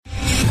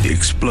the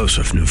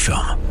explosive new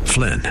film,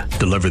 Flynn,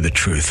 Deliver the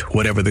Truth,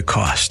 Whatever the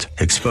Cost,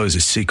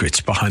 exposes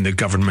secrets behind the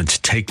government's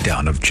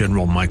takedown of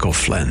General Michael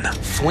Flynn.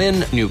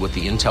 Flynn knew what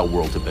the intel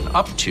world had been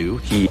up to.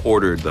 He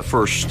ordered the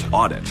first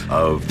audit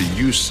of the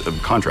use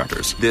of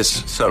contractors.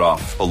 This set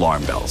off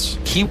alarm bells.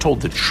 He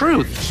told the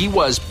truth. He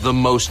was the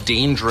most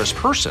dangerous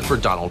person for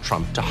Donald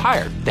Trump to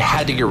hire. They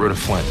had to get rid of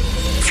Flynn.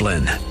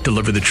 Flynn,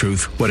 Deliver the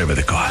Truth, Whatever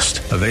the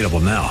Cost. Available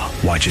now.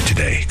 Watch it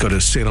today. Go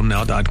to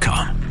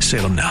salemnow.com.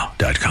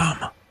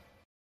 salemnow.com.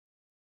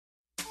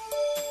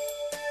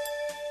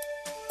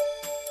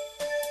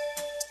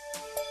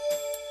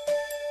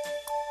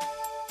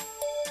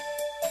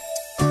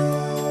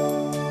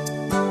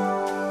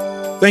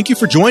 Thank you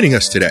for joining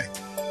us today.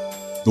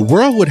 The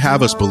world would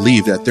have us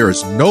believe that there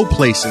is no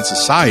place in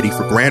society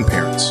for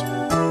grandparents.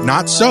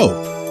 Not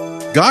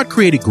so. God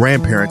created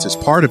grandparents as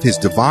part of his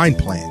divine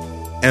plan,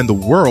 and the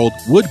world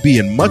would be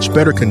in much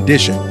better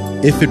condition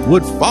if it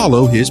would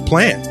follow his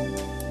plan.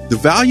 The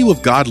value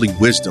of godly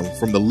wisdom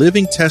from the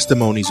living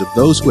testimonies of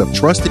those who have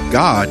trusted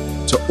God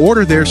to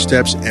order their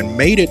steps and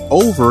made it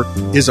over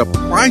is a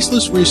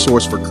priceless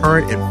resource for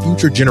current and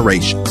future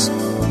generations.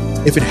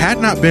 If it had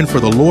not been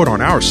for the Lord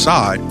on our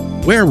side,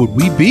 where would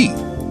we be?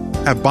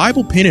 Have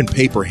Bible, pen, and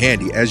paper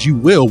handy, as you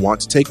will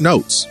want to take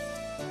notes.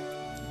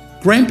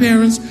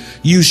 Grandparents,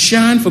 you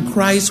shine for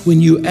Christ when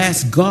you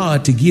ask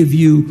God to give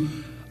you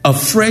a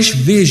fresh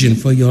vision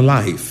for your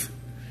life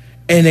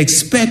and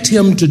expect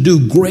him to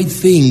do great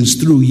things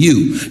through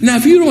you. Now,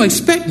 if you don't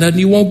expect nothing,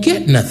 you won't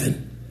get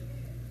nothing.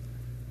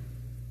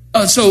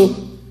 So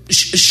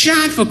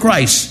shine for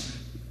Christ.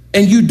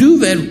 And you do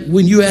that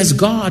when you ask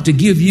God to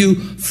give you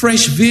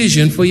fresh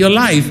vision for your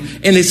life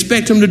and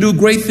expect him to do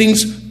great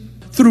things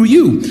through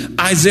you.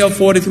 Isaiah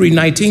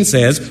 43:19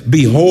 says,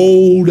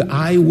 "Behold,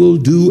 I will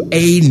do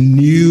a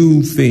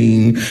new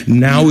thing.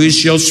 Now it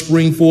shall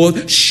spring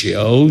forth.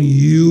 Shall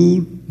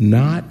you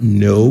not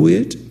know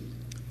it?"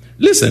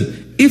 Listen,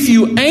 if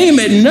you aim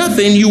at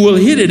nothing, you will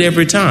hit it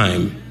every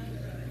time.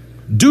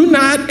 Do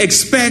not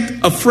expect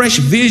a fresh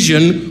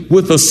vision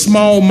with a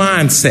small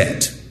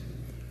mindset.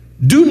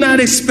 Do not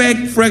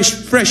expect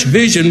fresh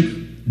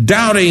vision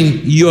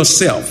doubting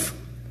yourself,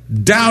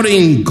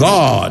 doubting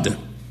God.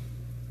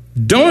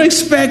 Don't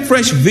expect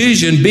fresh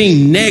vision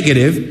being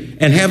negative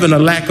and having a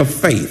lack of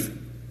faith.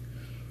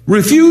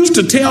 Refuse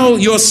to tell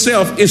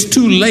yourself it's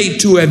too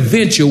late to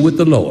adventure with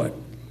the Lord.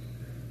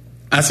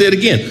 I say it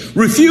again.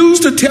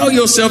 Refuse to tell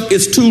yourself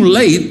it's too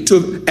late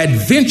to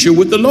adventure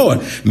with the Lord.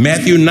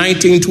 Matthew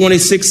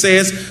 19:26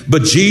 says,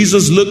 "But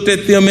Jesus looked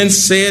at them and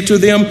said to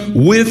them,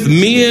 with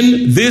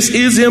men this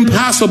is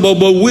impossible,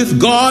 but with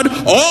God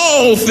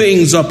all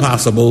things are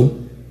possible."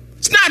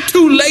 It's not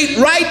too late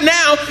right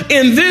now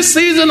in this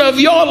season of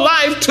your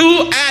life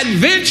to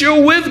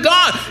adventure with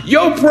God.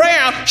 Your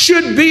prayer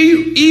should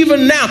be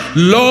even now,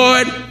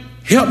 "Lord,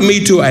 help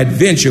me to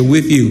adventure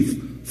with you."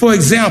 For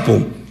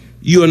example,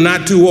 you're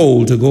not too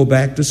old to go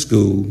back to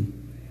school.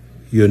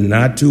 You're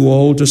not too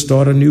old to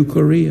start a new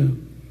career.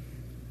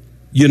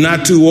 You're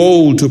not too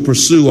old to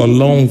pursue a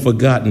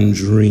long-forgotten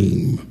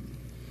dream.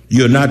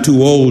 You're not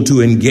too old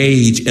to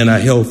engage in a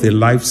healthy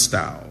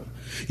lifestyle.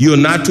 You're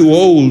not too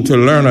old to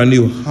learn a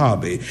new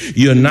hobby.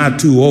 You're not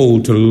too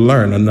old to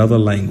learn another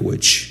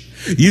language.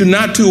 You're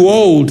not too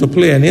old to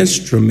play an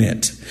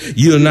instrument.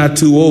 You're not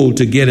too old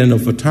to get in a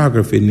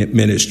photography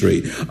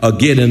ministry or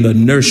get in the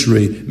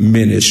nursery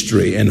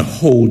ministry and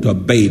hold a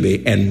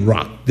baby and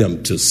rock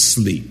them to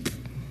sleep.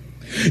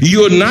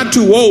 You're not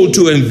too old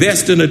to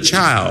invest in a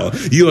child.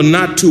 You're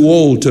not too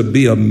old to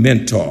be a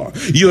mentor.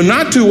 You're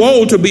not too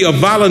old to be a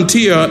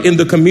volunteer in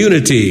the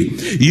community.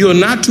 You're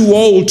not too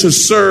old to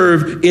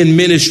serve in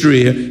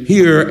ministry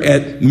here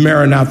at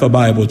Maranatha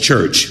Bible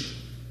Church.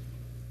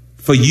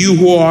 For you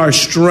who are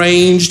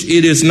estranged,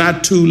 it is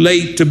not too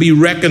late to be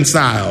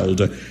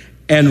reconciled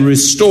and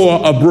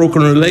restore a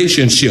broken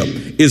relationship.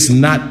 It's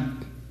not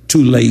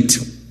too late.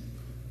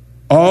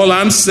 All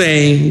I'm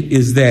saying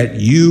is that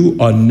you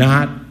are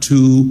not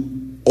too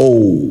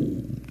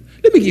old.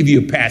 Let me give you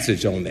a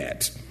passage on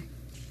that.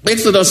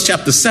 Exodus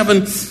chapter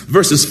 7,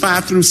 verses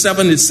 5 through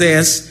 7, it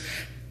says,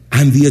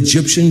 "And the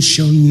Egyptians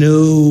shall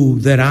know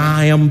that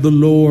I am the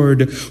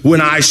Lord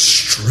when I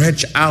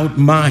stretch out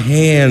my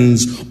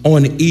hands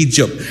on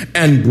Egypt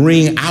and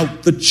bring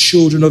out the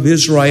children of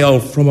Israel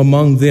from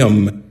among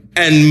them."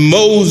 And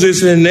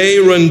Moses and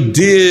Aaron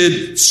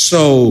did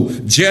so,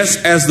 just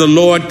as the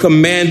Lord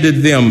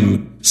commanded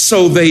them.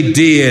 So they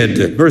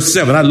did. Verse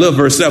 7, I love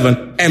verse 7.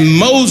 "And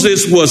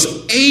Moses was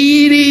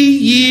 80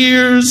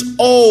 years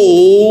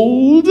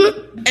old,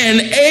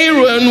 and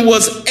Aaron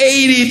was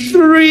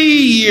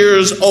 83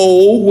 years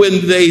old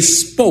when they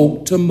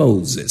spoke to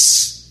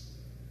Moses."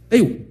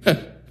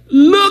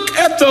 Look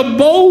at the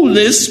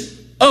boldness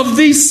of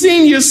these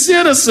senior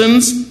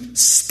citizens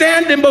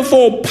standing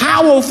before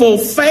powerful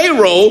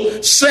Pharaoh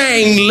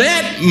saying,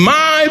 "Let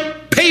my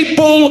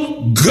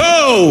people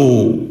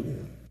go."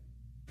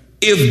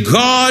 If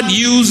God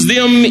used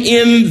them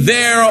in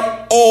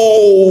their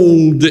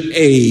old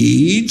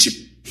age,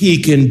 he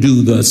can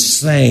do the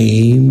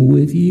same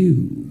with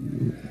you.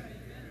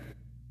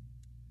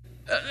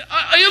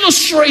 An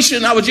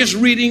illustration, I was just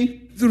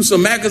reading through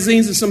some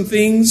magazines and some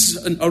things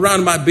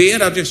around my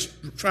bed. I was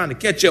just trying to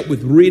catch up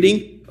with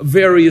reading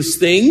various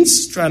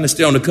things, trying to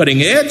stay on the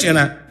cutting edge.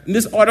 And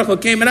this article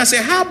came and I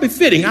said, how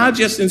befitting. I'll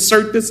just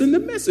insert this in the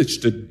message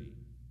today.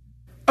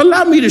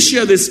 Allow me to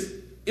share this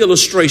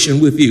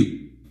illustration with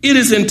you. It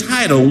is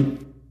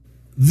entitled,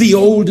 The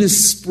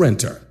Oldest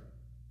Sprinter.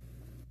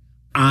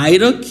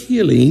 Ida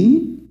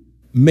Killing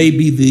may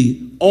be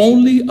the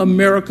only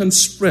American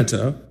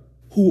sprinter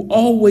who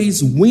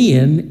always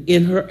win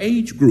in her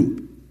age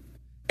group.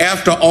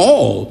 After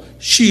all,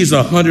 she's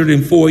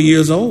 104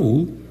 years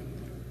old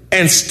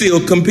and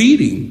still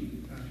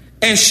competing.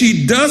 And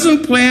she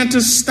doesn't plan to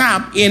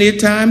stop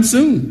anytime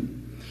soon.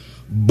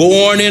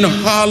 Born in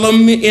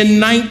Harlem in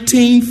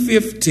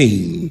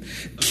 1915,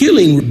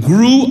 Killing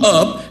grew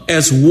up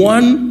as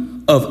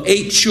one of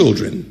 8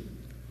 children.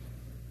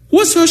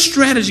 What's her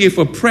strategy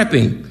for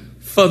prepping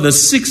for the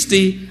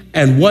 60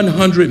 and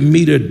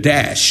 100-meter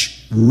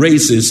dash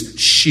races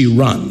she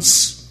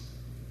runs?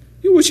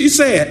 You know what she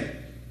said?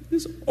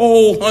 This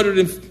old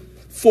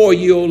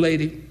 104-year-old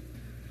lady.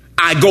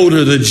 I go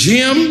to the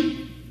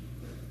gym.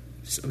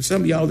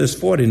 Some of y'all that's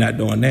 40 not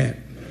doing that.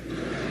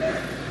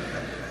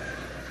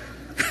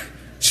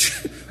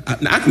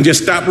 I can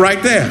just stop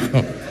right there.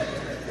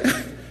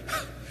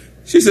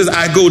 She says,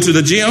 I go to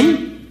the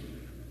gym.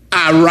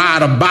 I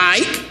ride a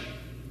bike.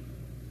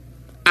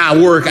 I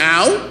work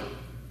out.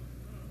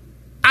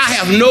 I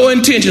have no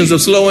intentions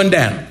of slowing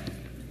down.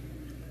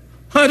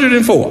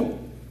 104.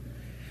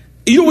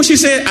 You know what she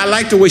said? I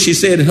like the way she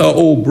said in her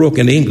old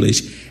broken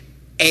English.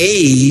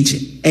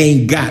 Age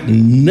ain't got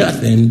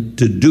nothing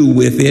to do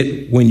with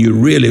it when you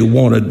really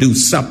want to do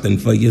something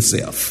for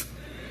yourself.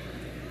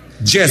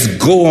 Just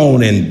go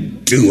on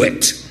and do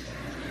it.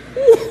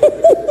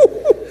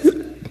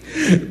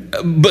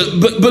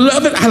 But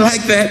beloved, I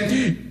like that.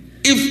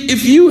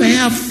 If you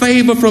have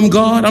favor from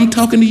God, I'm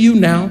talking to you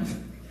now,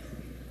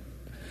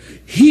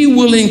 He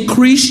will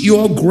increase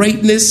your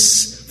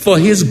greatness for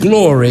His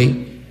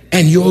glory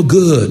and your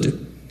good.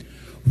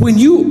 When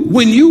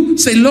you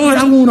say, Lord,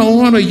 I want to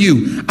honor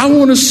you. I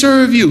want to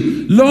serve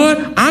you. Lord,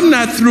 I'm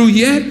not through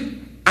yet.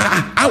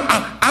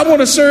 I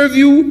want to serve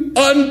you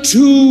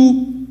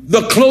unto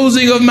the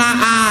closing of my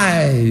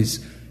eyes.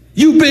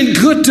 You've been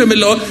good to me,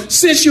 Lord.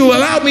 Since you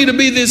allowed me to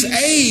be this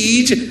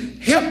age,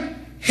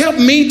 help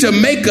me to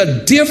make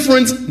a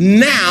difference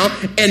now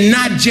and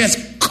not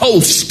just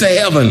coast to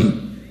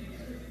heaven.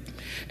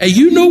 And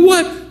you know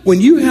what?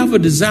 When you have a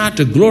desire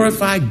to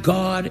glorify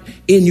God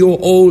in your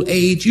old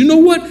age, you know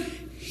what?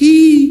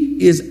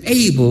 He is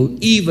able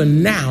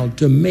even now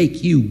to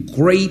make you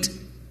great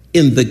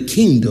in the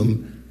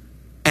kingdom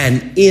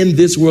and in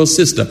this world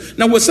system.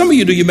 Now, what some of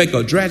you do, you make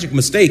a tragic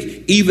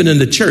mistake, even in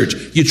the church.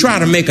 You try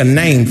to make a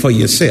name for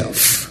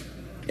yourself.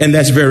 And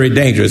that's very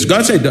dangerous.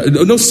 God said,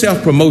 no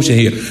self-promotion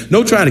here.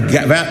 No trying to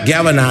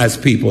galvanize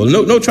people.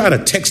 No try to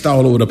text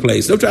all over the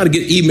place. No try to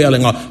get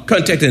emailing or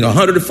contacting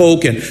 100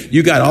 folk. And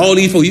you got all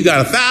these folk. You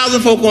got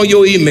 1,000 folk on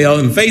your email.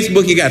 And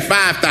Facebook, you got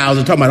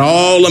 5,000 talking about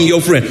all of them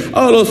your friends.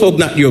 All those folk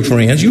not your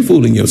friends. You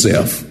fooling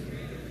yourself.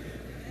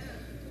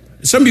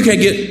 Some of you can't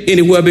get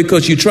anywhere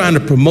because you're trying to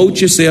promote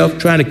yourself,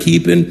 trying to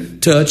keep in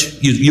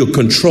touch. You're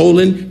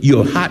controlling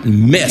your hot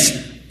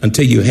mess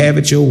until you have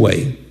it your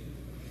way.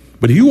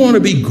 But if you want to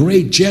be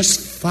great,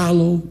 just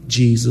follow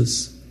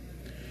Jesus.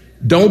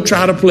 Don't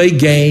try to play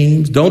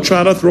games. Don't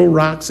try to throw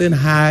rocks and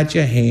hide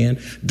your hand.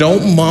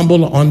 Don't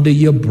mumble under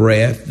your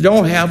breath.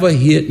 Don't have a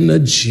hidden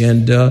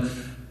agenda.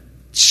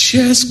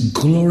 Just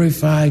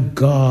glorify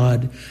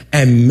God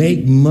and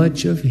make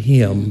much of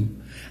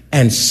Him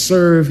and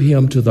serve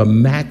Him to the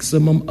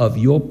maximum of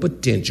your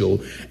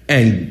potential.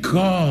 And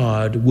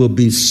God will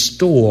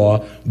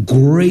bestow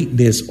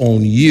greatness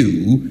on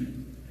you.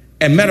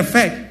 And matter of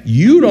fact,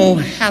 you don't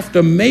have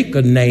to make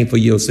a name for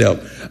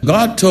yourself.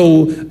 God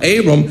told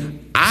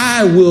Abram,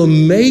 I will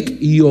make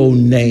your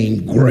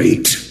name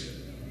great.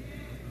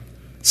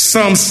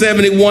 Psalm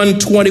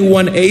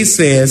 71:21a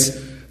says,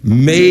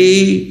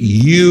 may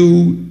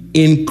you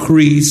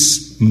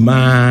increase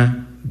my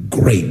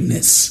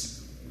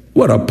greatness.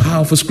 What a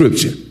powerful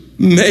scripture.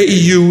 May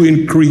you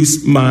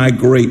increase my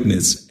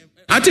greatness.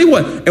 I tell you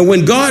what, and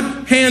when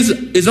God's hands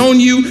is on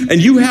you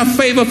and you have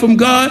favor from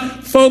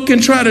God, folk can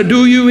try to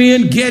do you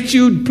in, get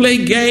you,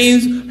 play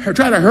games,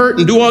 try to hurt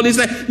and do all these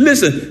things.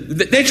 Listen,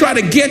 they try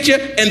to get you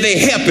and they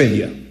helping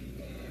you.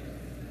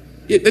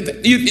 They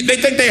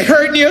think they're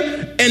hurting you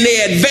and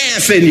they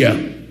advancing you.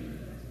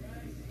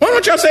 Why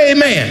don't y'all say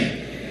amen?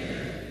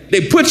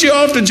 They put you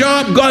off the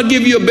job, God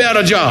give you a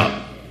better job.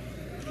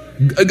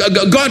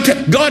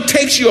 God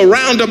takes you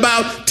around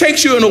about,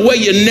 takes you in a way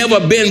you've never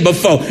been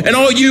before. And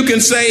all you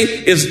can say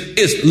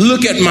is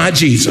look at my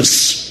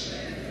Jesus.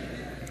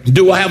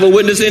 Do I have a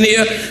witness in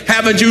here?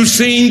 Haven't you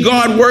seen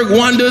God work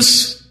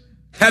wonders?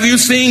 Have you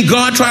seen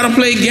God try to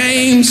play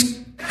games?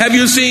 Have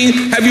you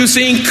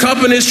seen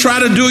companies try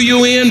to do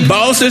you in,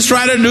 bosses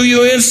try to do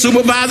you in,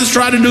 supervisors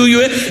try to do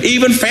you in,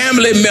 even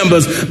family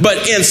members?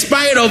 But in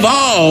spite of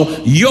all,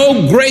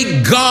 your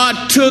great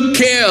God took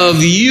care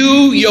of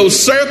you, your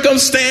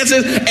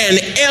circumstances, and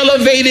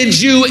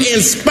elevated you in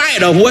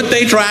spite of what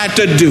they tried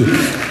to do.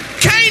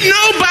 Can't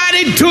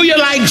nobody do you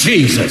like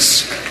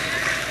Jesus.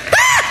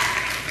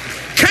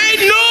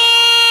 Can't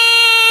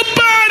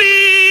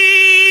nobody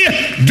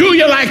do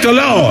you like the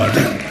Lord.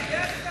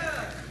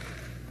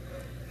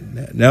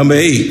 Number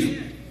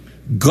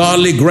 8,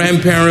 godly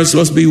grandparents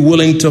must be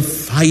willing to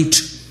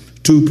fight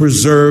to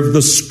preserve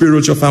the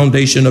spiritual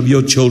foundation of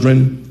your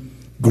children,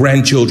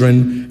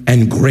 grandchildren,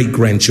 and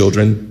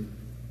great-grandchildren.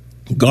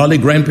 Godly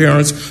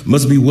grandparents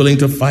must be willing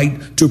to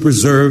fight to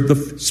preserve the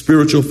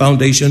spiritual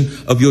foundation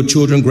of your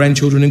children,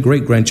 grandchildren, and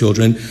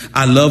great-grandchildren.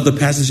 I love the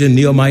passage in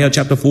Nehemiah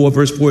chapter 4,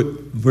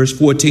 verse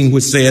 14,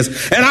 which says,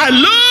 "And I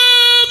looked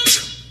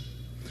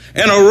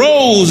and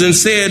arose and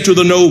said to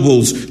the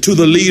nobles, to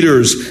the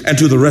leaders, and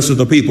to the rest of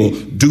the people,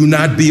 do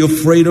not be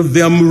afraid of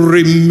them.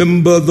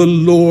 Remember the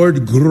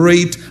Lord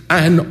great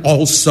and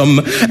awesome,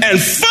 and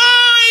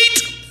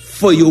fight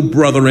for your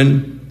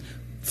brethren.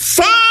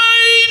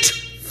 Fight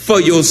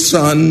for your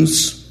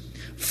sons.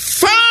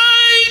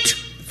 Fight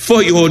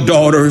for your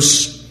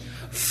daughters.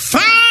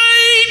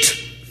 Fight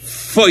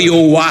for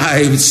your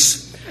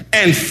wives,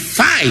 and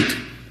fight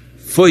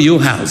for your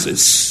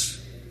houses."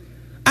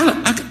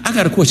 I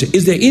got a question.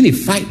 Is there any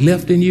fight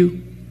left in you?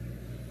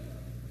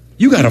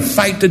 You got to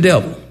fight the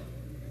devil.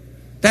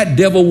 That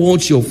devil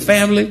wants your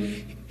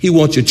family. He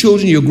wants your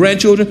children, your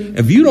grandchildren.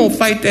 If you don't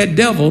fight that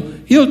devil,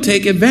 he'll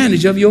take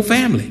advantage of your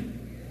family.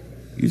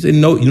 You say,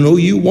 no,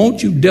 you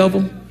won't, you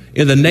devil.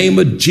 In the name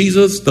of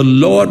Jesus, the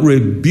Lord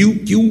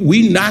rebuke you.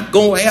 We not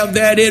going to have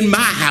that in my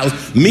house.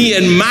 Me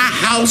and my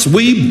house,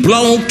 we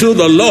belong to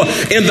the Lord.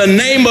 In the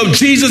name of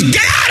Jesus,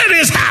 get out of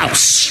this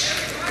house.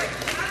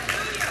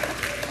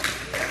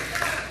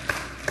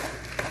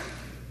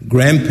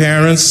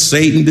 Grandparents,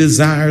 Satan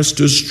desires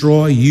to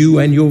destroy you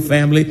and your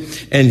family,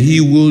 and he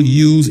will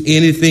use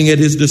anything at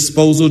his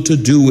disposal to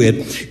do it.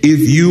 If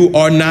you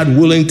are not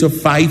willing to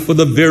fight for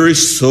the very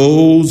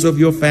souls of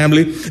your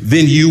family,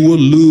 then you will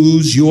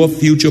lose your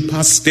future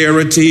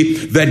posterity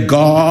that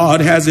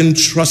God has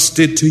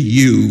entrusted to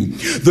you.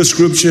 The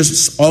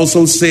scriptures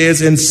also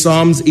says in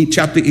Psalms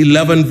chapter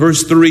 11,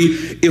 verse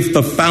 3, if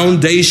the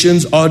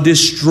foundations are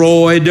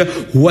destroyed,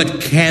 what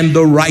can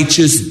the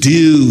righteous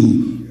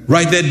do?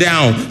 Write that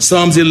down.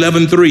 Psalms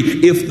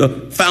 11:3. If the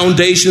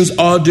foundations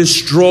are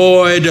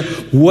destroyed,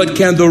 what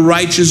can the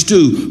righteous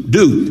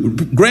do?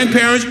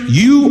 Grandparents,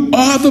 you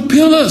are the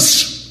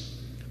pillars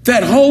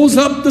that holds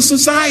up the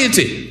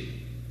society.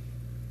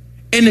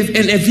 And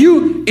if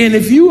you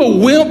a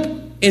wimp,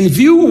 and if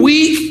you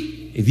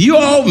weak, if you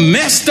all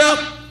messed up,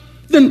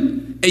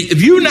 then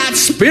if you're not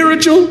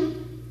spiritual,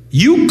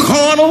 you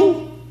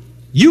carnal,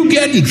 you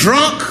getting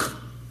drunk,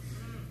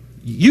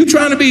 you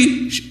trying to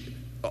be.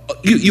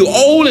 You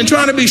old and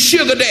trying to be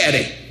sugar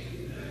daddy.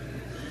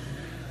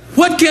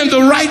 What can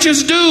the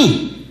righteous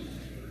do?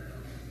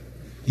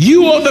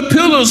 You are the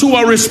pillars who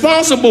are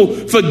responsible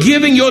for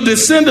giving your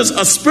descendants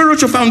a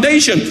spiritual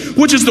foundation,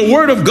 which is the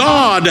word of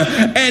God,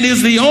 and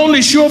is the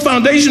only sure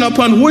foundation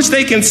upon which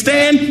they can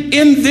stand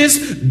in this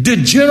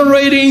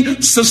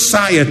degenerating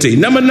society.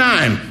 Number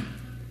 9,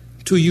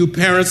 to you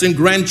parents and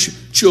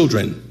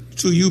grandchildren,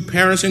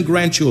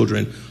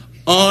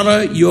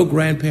 honor your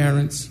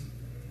grandparents.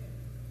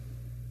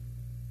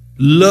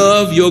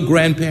 Love your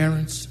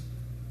grandparents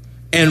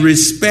and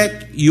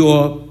respect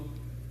your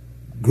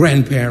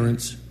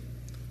grandparents.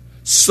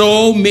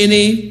 So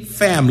many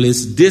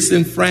families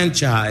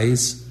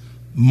disenfranchise,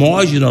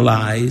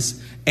 marginalize,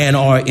 and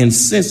are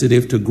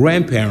insensitive to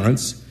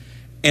grandparents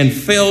and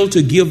fail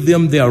to give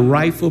them their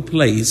rightful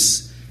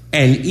place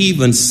and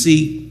even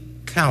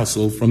seek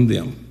counsel from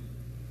them.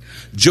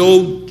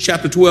 Job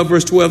chapter 12,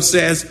 verse 12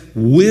 says,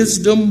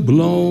 wisdom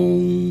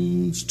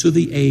belongs to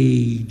the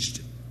aged,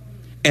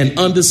 and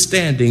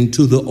understanding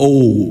to the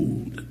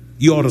old.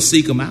 You ought to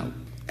seek them out.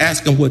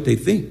 Ask them what they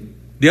think.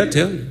 They'll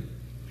tell you.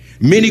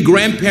 Many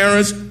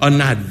grandparents are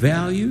not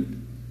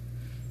valued.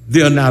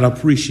 They are not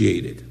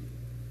appreciated.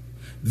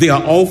 They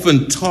are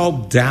often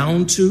talked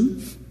down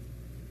to.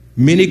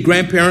 Many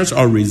grandparents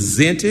are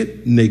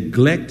resented,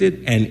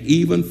 neglected, and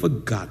even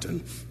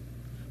forgotten.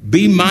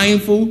 Be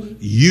mindful,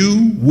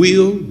 you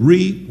will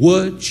reap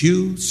what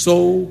you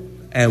sow.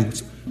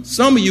 And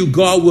some of you,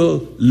 God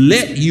will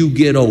let you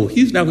get old.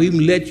 He's not going to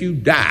even let you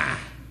die,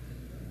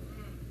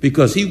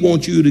 because he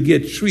wants you to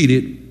get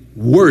treated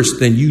worse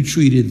than you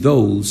treated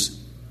those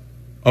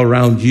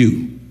around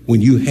you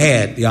when you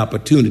had the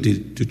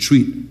opportunity to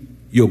treat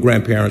your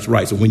grandparents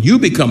right. So when you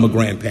become a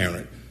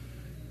grandparent,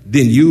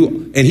 then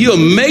he'll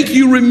make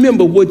you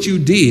remember what you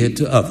did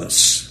to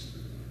others.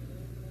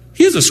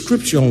 Here's a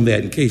scripture on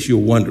that in case you're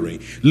wondering.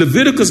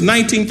 Leviticus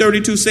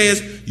 19:32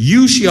 says,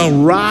 you shall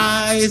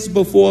rise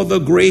before the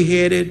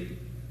gray-headed.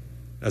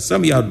 Now,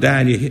 some of y'all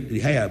dyeing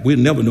your hair. We'll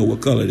never know what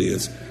color it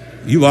is.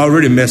 You've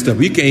already messed up.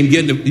 You can't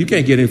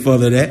get any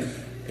further than that.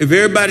 If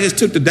everybody just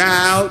took the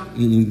dye out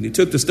and they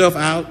took the stuff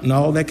out and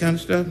all that kind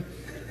of stuff,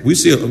 we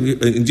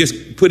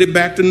just put it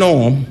back to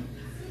norm.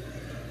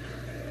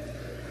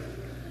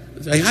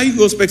 It's like, how you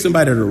gonna expect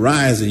somebody to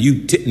rise and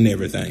you titting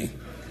everything?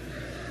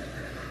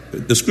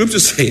 The scripture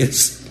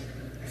says,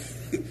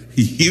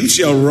 you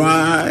shall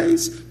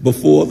rise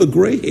before the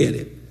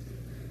gray-headed.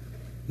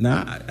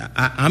 Now,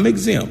 I'm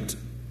exempt.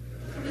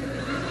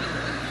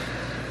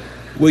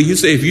 Well, you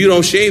say if you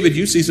don't shave it,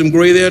 you see some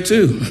gray there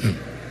too.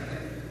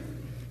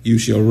 You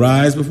shall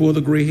rise before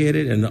the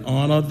gray-headed and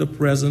honor the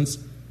presence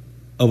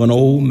of an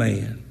old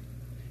man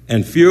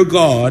and fear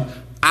God.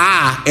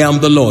 I am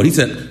the Lord. He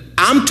said,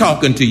 I'm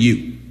talking to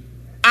you.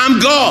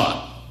 I'm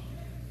God.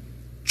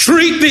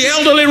 Treat the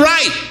elderly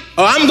right,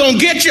 or I'm going to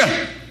get you.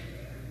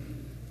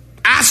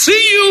 I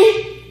see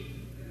you.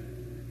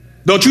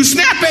 Don't you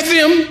snap at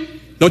them.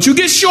 Don't you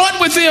get short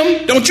with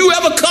them. Don't you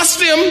ever cuss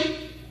them.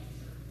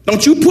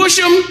 Don't you push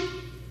them.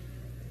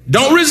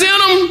 Don't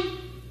resent them.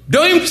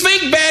 Don't even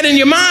think bad in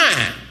your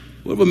mind.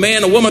 Whatever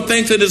man or woman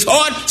thinks in his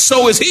heart,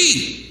 so is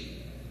he.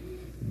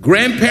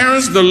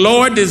 Grandparents, the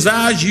Lord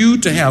desires you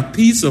to have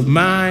peace of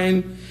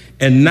mind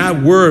and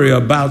not worry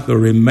about the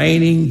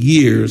remaining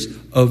years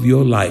of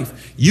your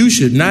life. You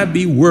should not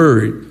be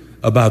worried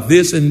about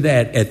this and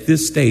that at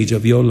this stage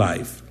of your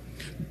life.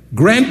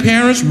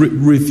 Grandparents,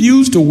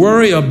 refuse to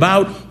worry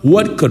about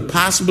what could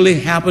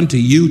possibly happen to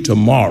you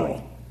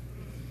tomorrow.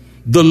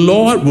 The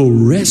Lord will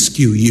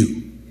rescue you.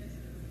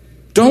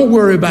 Don't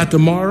worry about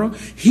tomorrow.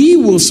 He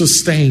will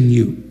sustain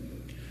you.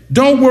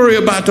 Don't worry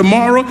about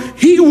tomorrow.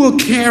 He will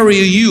carry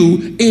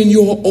you in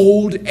your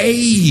old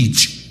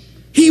age.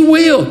 He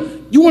will.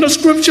 You want a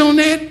scripture on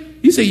that?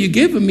 You say, you're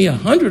giving me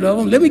 100 of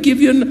them. Let me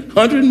give you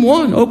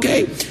 101.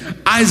 Okay.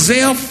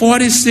 Isaiah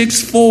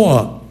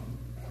 46:4.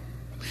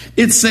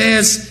 It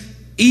says,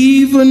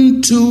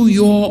 even to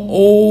your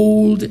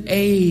old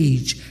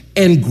age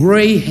and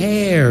gray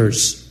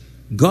hairs,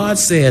 God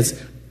says,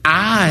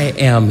 I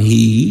am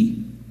he.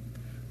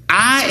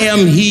 I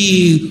am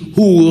he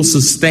who will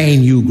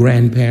sustain you,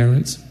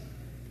 grandparents.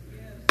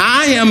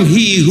 I am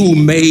he who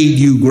made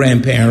you,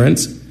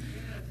 grandparents.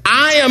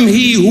 I am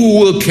he who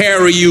will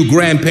carry you,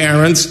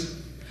 grandparents.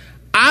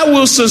 I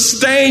will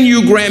sustain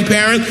you,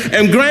 grandparents.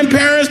 And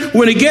grandparents,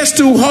 when it gets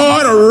too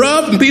hard or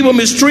rough and people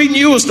mistreating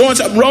you or doing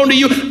something wrong to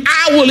you,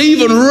 I will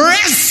even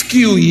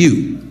rescue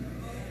you.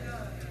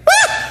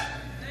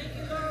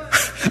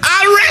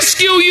 I'll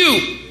rescue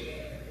you.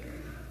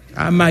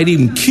 I might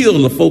even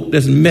kill the folk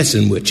that's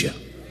messing with you.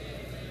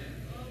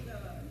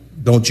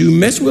 Don't you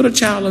mess with a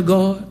child of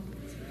God,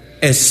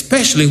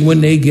 especially when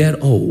they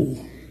get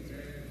old.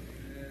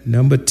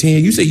 Number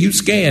 10, you say you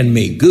scanned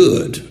me.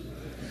 Good.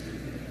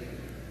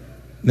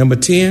 Number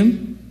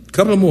 10, a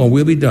couple more,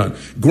 we'll be done.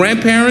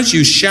 Grandparents,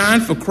 you shine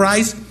for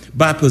Christ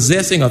by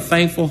possessing a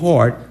thankful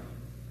heart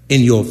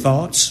in your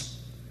thoughts.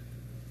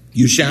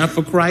 You shine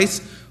for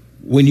Christ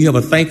when you have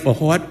a thankful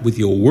heart with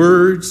your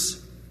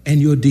words and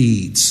your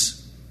deeds.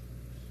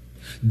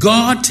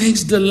 God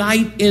takes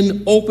delight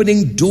in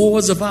opening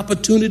doors of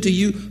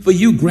opportunity for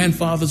you,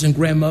 grandfathers and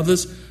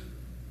grandmothers.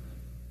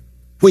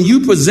 When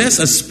you possess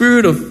a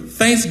spirit of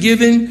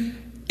thanksgiving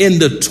in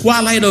the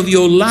twilight of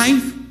your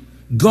life,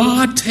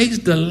 God takes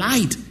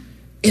delight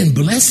in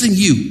blessing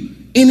you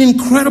in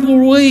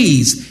incredible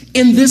ways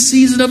in this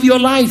season of your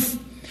life.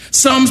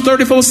 Psalms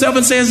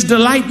 34:7 says,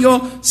 delight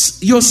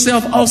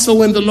yourself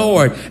also in the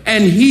Lord,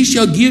 and he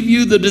shall give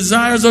you the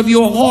desires of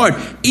your heart,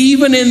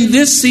 even in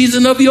this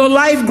season of your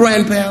life,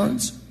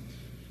 grandparents.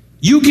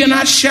 You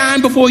cannot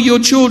shine before your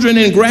children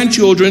and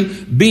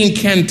grandchildren being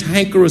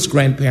cantankerous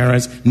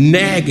grandparents,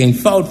 nagging,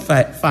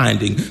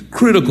 fault-finding,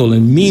 critical,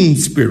 and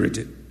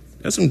mean-spirited.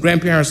 There's some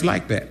grandparents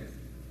like that.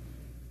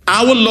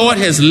 Our Lord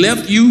has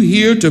left you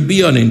here to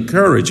be an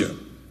encourager.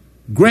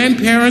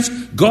 Grandparents,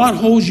 God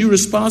holds you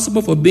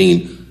responsible for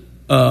being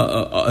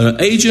an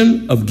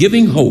agent of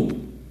giving hope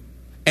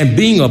and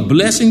being a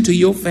blessing to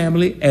your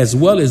family as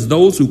well as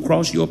those who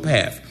cross your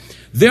path.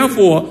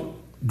 Therefore,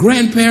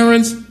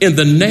 grandparents, in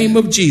the name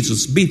of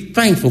Jesus, be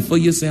thankful for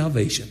your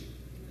salvation.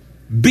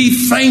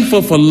 Be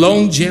thankful for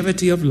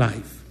longevity of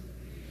life.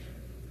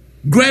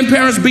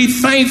 Grandparents, be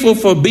thankful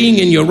for being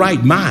in your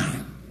right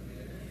mind.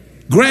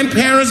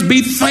 Grandparents,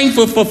 be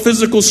thankful for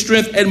physical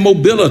strength and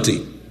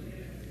mobility.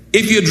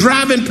 If you're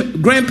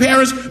driving,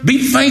 grandparents,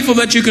 be thankful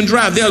that you can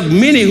drive. There are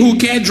many who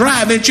can't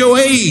drive at your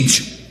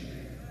age.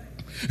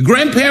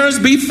 Grandparents,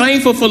 be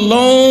thankful for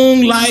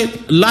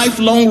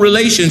lifelong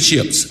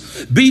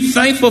relationships. Be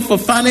thankful for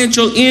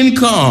financial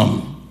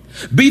income.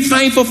 Be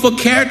thankful for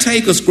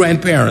caretakers,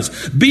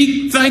 grandparents.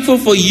 Be thankful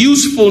for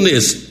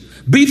usefulness.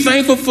 Be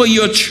thankful for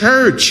your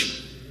church.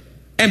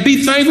 And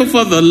be thankful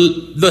for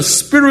the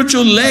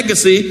spiritual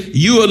legacy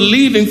you are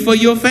leaving for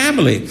your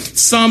family.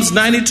 Psalms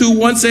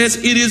 92:1 says,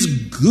 it is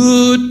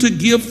good to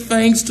give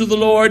thanks to the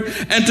Lord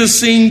and to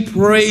sing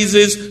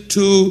praises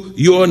to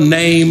your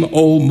name,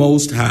 O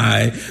Most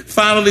High.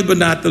 Finally, but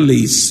not the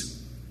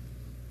least,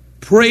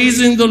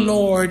 praising the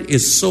Lord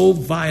is so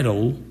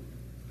vital,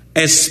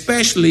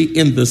 especially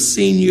in the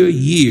senior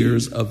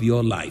years of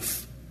your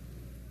life.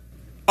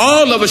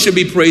 All of us should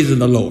be praising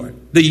the Lord.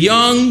 The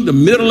young, the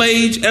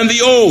middle-aged, and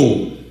the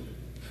old.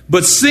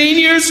 But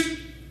seniors,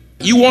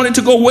 you want it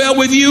to go well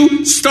with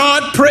you?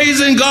 Start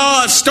praising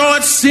God.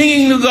 Start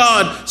singing to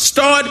God.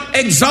 Start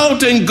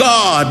exalting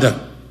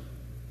God.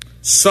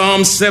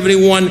 Psalm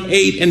 71,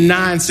 8 and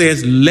 9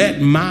 says, let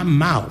my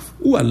mouth,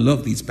 ooh, I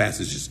love these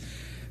passages.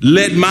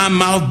 Let my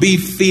mouth be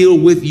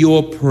filled with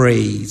your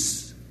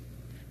praise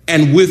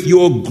and with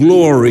your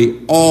glory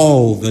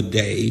all the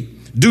day.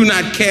 Do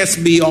not cast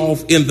me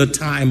off in the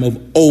time of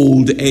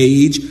old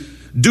age.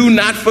 Do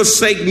not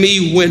forsake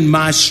me when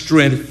my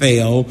strength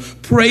fail.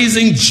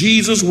 Praising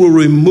Jesus will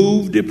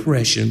remove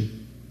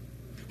depression.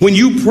 When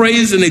you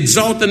praise and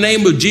exalt the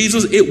name of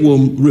Jesus, it will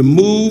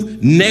remove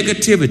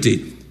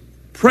negativity.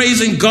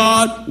 Praising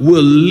God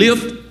will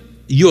lift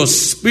your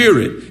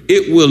spirit.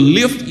 It will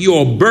lift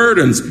your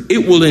burdens.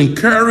 It will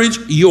encourage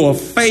your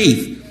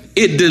faith.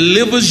 It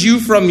delivers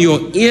you from your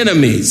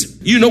enemies.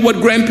 You know what,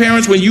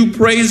 grandparents, when you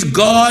praise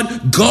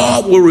God,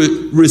 God will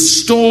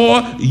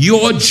restore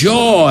your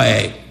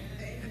joy.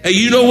 And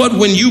you know what?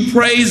 When you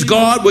praise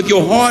God with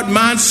your heart,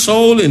 mind,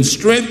 soul, and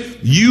strength,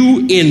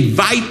 you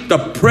invite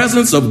the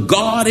presence of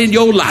God in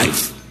your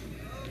life.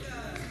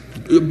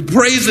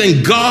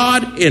 Praising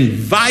God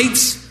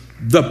invites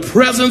the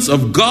presence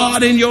of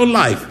God in your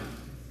life.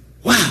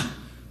 Wow.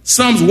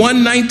 Psalms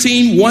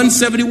 119,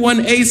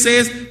 171a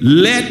says,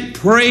 let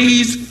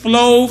praise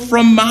flow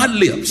from my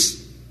lips.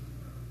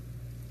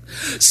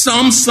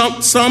 Psalm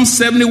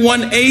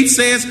 71:8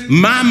 says,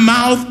 my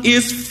mouth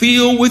is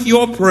filled with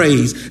your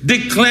praise,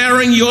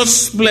 declaring your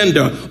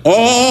splendor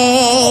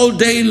all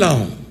day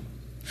long.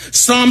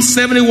 Psalm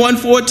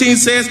 71:14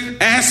 says,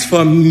 as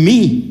for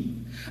me,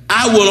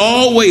 I will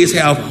always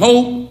have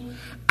hope.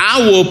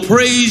 I will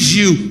praise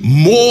you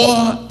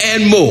more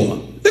and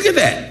more. Look at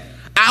that.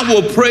 I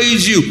will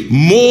praise you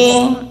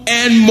more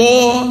and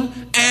more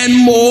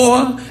and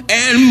more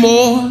and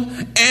more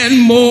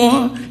and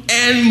more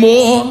and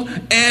more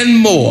and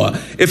more.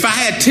 If I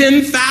had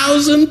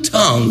 10,000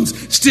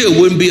 tongues,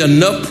 still wouldn't be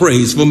enough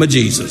praise for my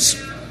Jesus.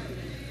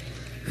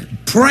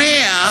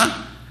 Prayer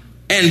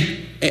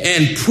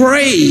and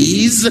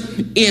praise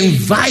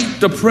invite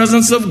the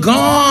presence of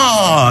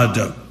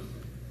God.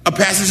 A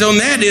passage on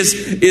that is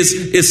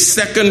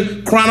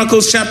 2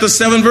 Chronicles chapter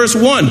 7 verse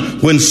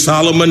 1. When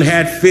Solomon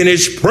had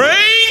finished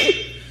praying,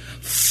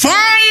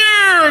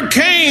 fire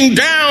came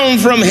down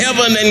from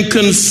heaven and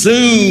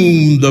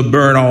consumed the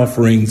burnt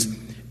offerings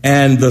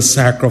and the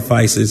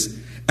sacrifices,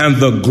 and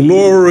the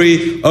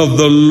glory of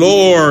the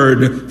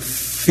Lord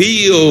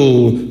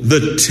filled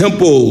the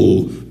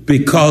temple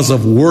because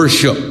of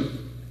worship,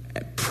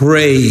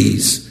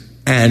 praise,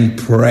 and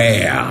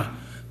prayer.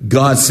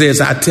 God says,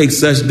 I take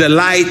such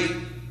delight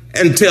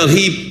until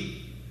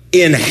he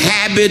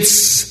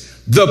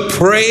inhabits the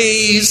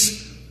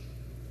praise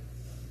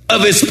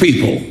of his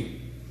people.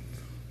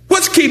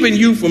 What's keeping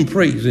you from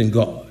praising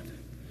God?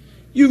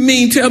 You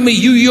mean tell me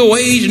you your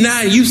age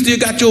now and you still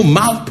got your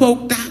mouth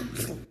poked out?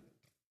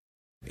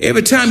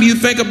 Every time you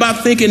think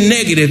about thinking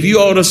negative, you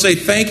ought to say,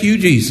 thank you,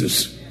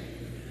 Jesus.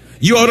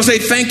 You ought to say,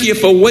 thank you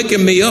for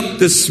waking me up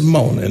this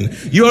morning.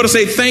 You ought to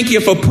say, thank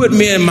you for putting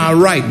me in my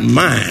right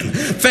mind.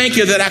 Thank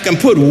you that I can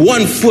put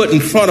one foot in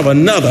front of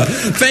another.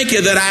 Thank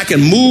you that I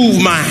can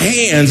move my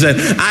hands and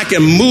I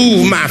can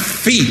move my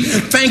feet.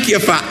 Thank you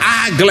for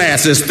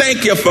eyeglasses.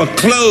 Thank you for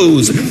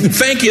clothes.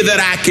 Thank you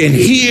that I can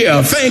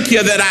hear. Thank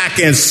you that I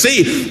can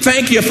see.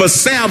 Thank you for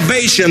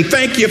salvation.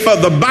 Thank you for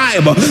the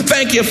Bible.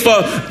 Thank you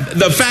for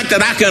the fact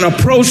that I can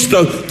approach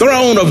the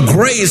throne of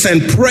grace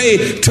and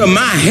pray to my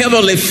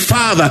heavenly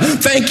Father.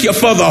 Thank you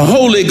for the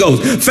Holy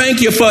Ghost. Thank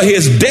you for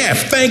his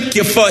death. Thank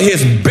you for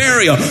his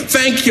burial.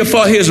 Thank you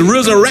for his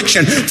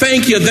resurrection.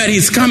 Thank you that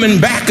he's coming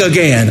back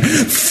again.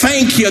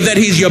 Thank you that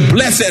he's your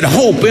blessed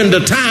hope in the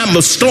time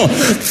of storm.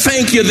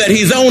 Thank you that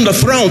he's on the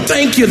throne.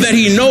 Thank you that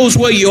he knows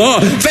where you are.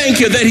 Thank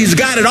you that he's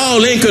got it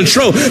all in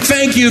control.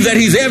 Thank you that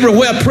he's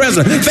everywhere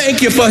present.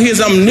 Thank you for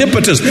his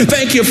omnipotence.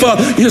 Thank you for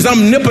his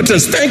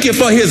omnipotence. Thank you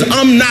for his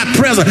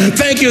omnipresence.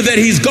 Thank you that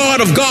he's God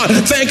of God.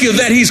 Thank you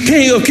that he's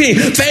King of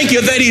kings. Thank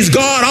you that he's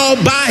God all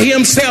by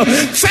himself.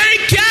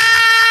 Thank you!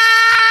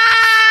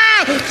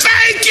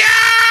 Thank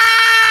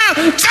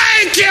you!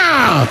 Thank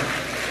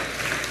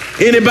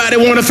you! Anybody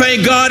want to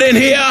thank God in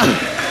here?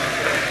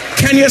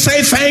 Can you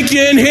say thank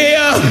you in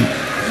here?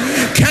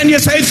 Can you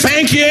say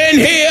thank you in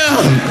here?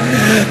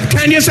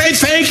 Can you say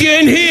thank you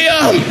in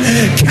here?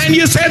 Can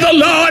you say the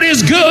Lord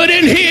is good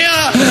in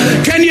here?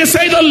 Can you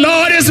say the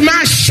Lord is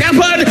my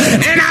shepherd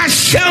and I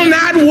shall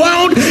not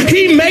want?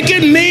 He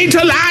maketh me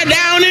to lie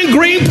down in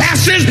green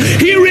pastures.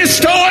 He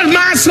restores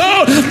my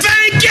soul.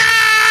 Thank you!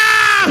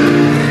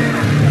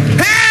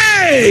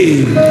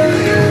 Hey!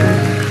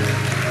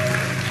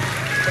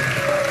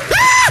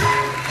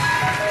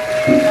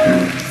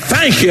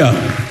 Thank you.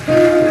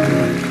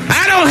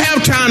 I don't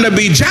have time to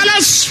be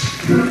jealous.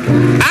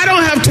 I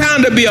don't have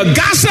time to be a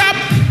gossip.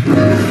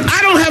 I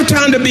don't have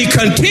time to be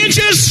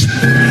contentious.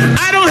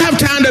 I don't have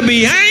time to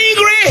be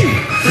angry.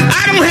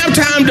 I don't have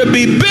time to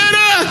be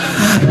bitter.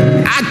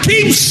 I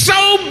keep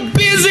so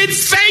busy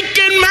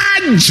thanking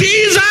my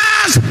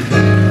Jesus,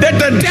 that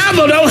the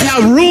devil don't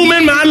have room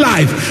in my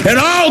life. And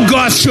all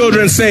God's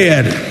children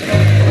said,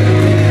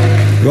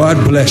 God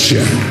bless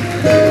you.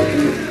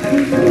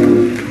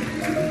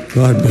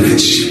 God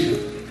bless you.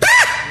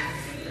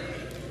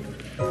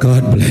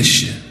 God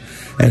bless you.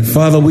 And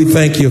Father, we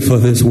thank you for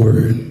this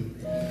word.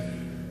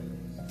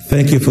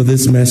 Thank you for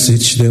this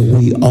message that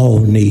we all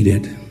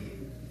needed.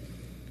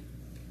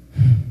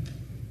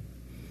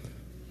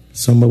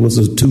 Some of us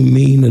are too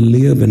mean to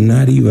live and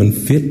not even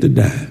fit to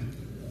die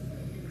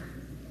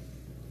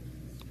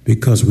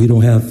because we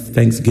don't have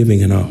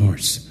thanksgiving in our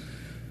hearts,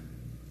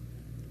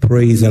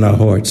 praise in our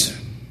hearts,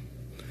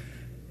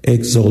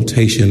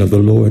 exaltation of the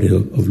Lord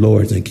of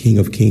Lords and King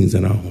of Kings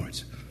in our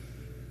hearts.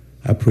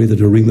 I pray that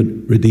the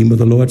Redeemer of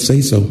the Lord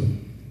say so.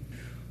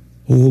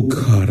 Oh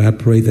God, I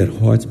pray that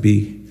hearts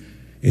be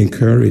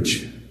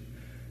encouraged,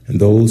 and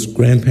those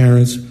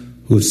grandparents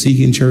who are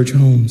seeking church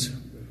homes,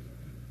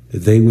 that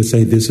they would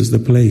say, this is the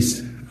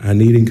place. I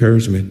need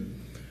encouragement.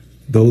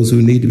 Those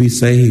who need to be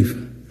saved,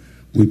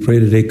 we pray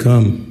that they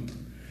come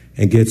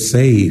and get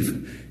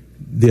saved.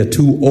 They're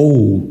too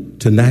old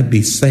to not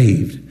be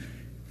saved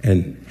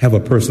and have a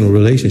personal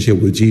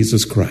relationship with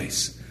Jesus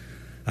Christ.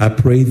 I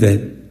pray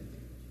that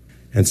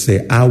and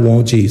say, I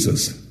want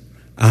Jesus.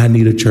 I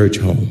need a church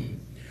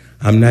home.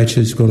 I'm not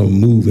just going to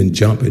move and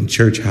jump and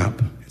church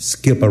hop,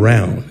 skip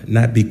around,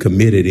 not be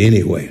committed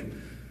anywhere.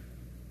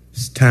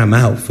 It's time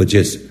out for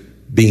just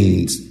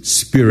being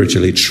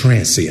spiritually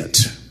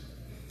transient.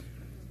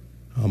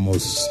 I'm going to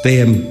stay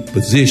in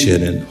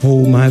position and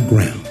hold my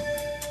ground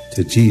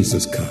till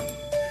Jesus comes.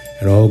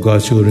 And all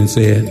God's children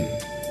said,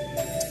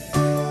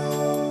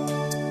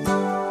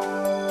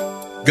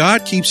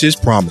 God keeps his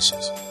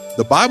promises.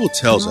 The Bible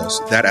tells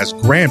us that as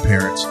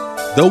grandparents,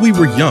 though we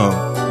were young,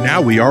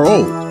 now we are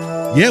old.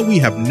 Yet we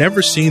have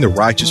never seen the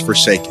righteous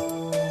forsaken,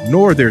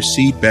 nor their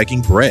seed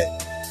begging bread.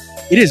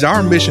 It is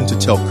our mission to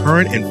tell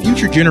current and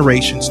future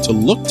generations to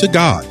look to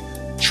God,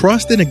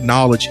 trust and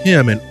acknowledge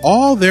him in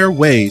all their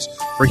ways,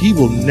 for he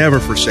will never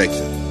forsake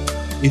them.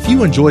 If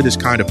you enjoy this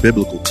kind of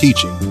biblical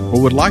teaching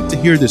or would like to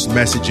hear this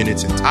message in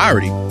its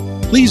entirety,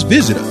 please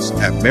visit us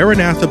at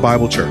Maranatha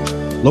Bible Church,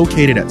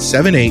 located at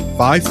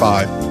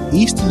 7855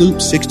 East Loop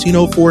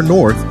 1604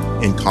 North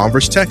in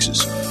Converse,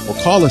 Texas, or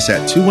call us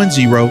at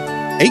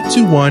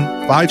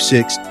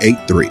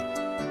 210-821-5683.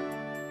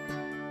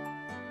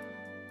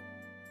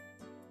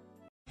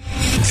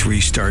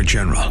 Three-star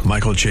General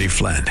Michael J.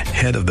 Flynn,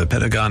 head of the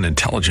Pentagon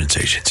Intelligence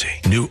Agency,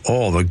 knew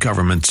all the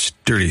government's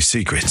dirty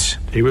secrets.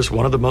 He was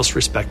one of the most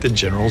respected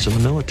generals in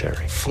the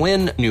military.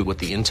 Flynn knew what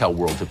the intel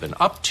world had been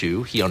up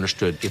to. He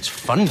understood its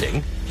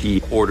funding.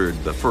 He ordered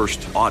the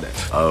first audit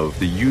of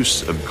the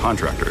use of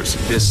contractors.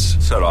 This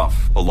set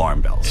off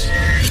alarm bells.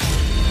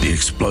 The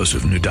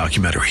explosive new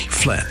documentary,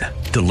 Flynn,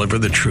 Deliver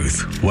the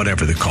Truth,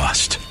 Whatever the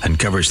Cost,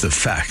 uncovers the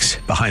facts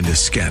behind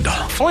this scandal.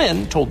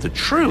 Flynn told the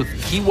truth.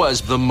 He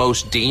was the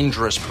most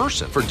dangerous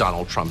person for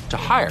Donald Trump to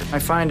hire. I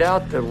find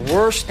out the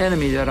worst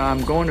enemy that I'm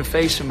going to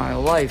face in my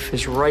life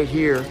is right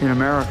here in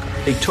America.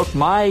 They took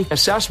my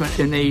assessment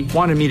and they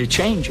wanted me to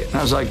change it. And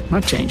I was like, I'm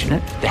not changing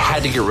it. They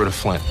had to get rid of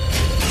Flynn.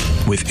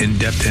 With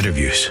in-depth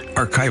interviews,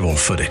 archival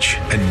footage,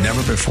 and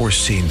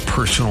never-before-seen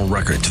personal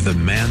records of the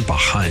man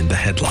behind the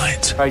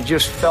headlines. I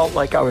just felt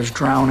like I was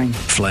drowning.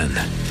 Flynn,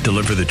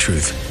 Deliver the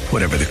Truth,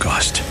 Whatever the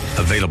Cost.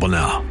 Available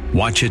now.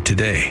 Watch it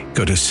today.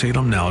 Go to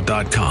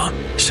salemnow.com.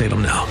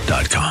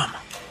 salemnow.com.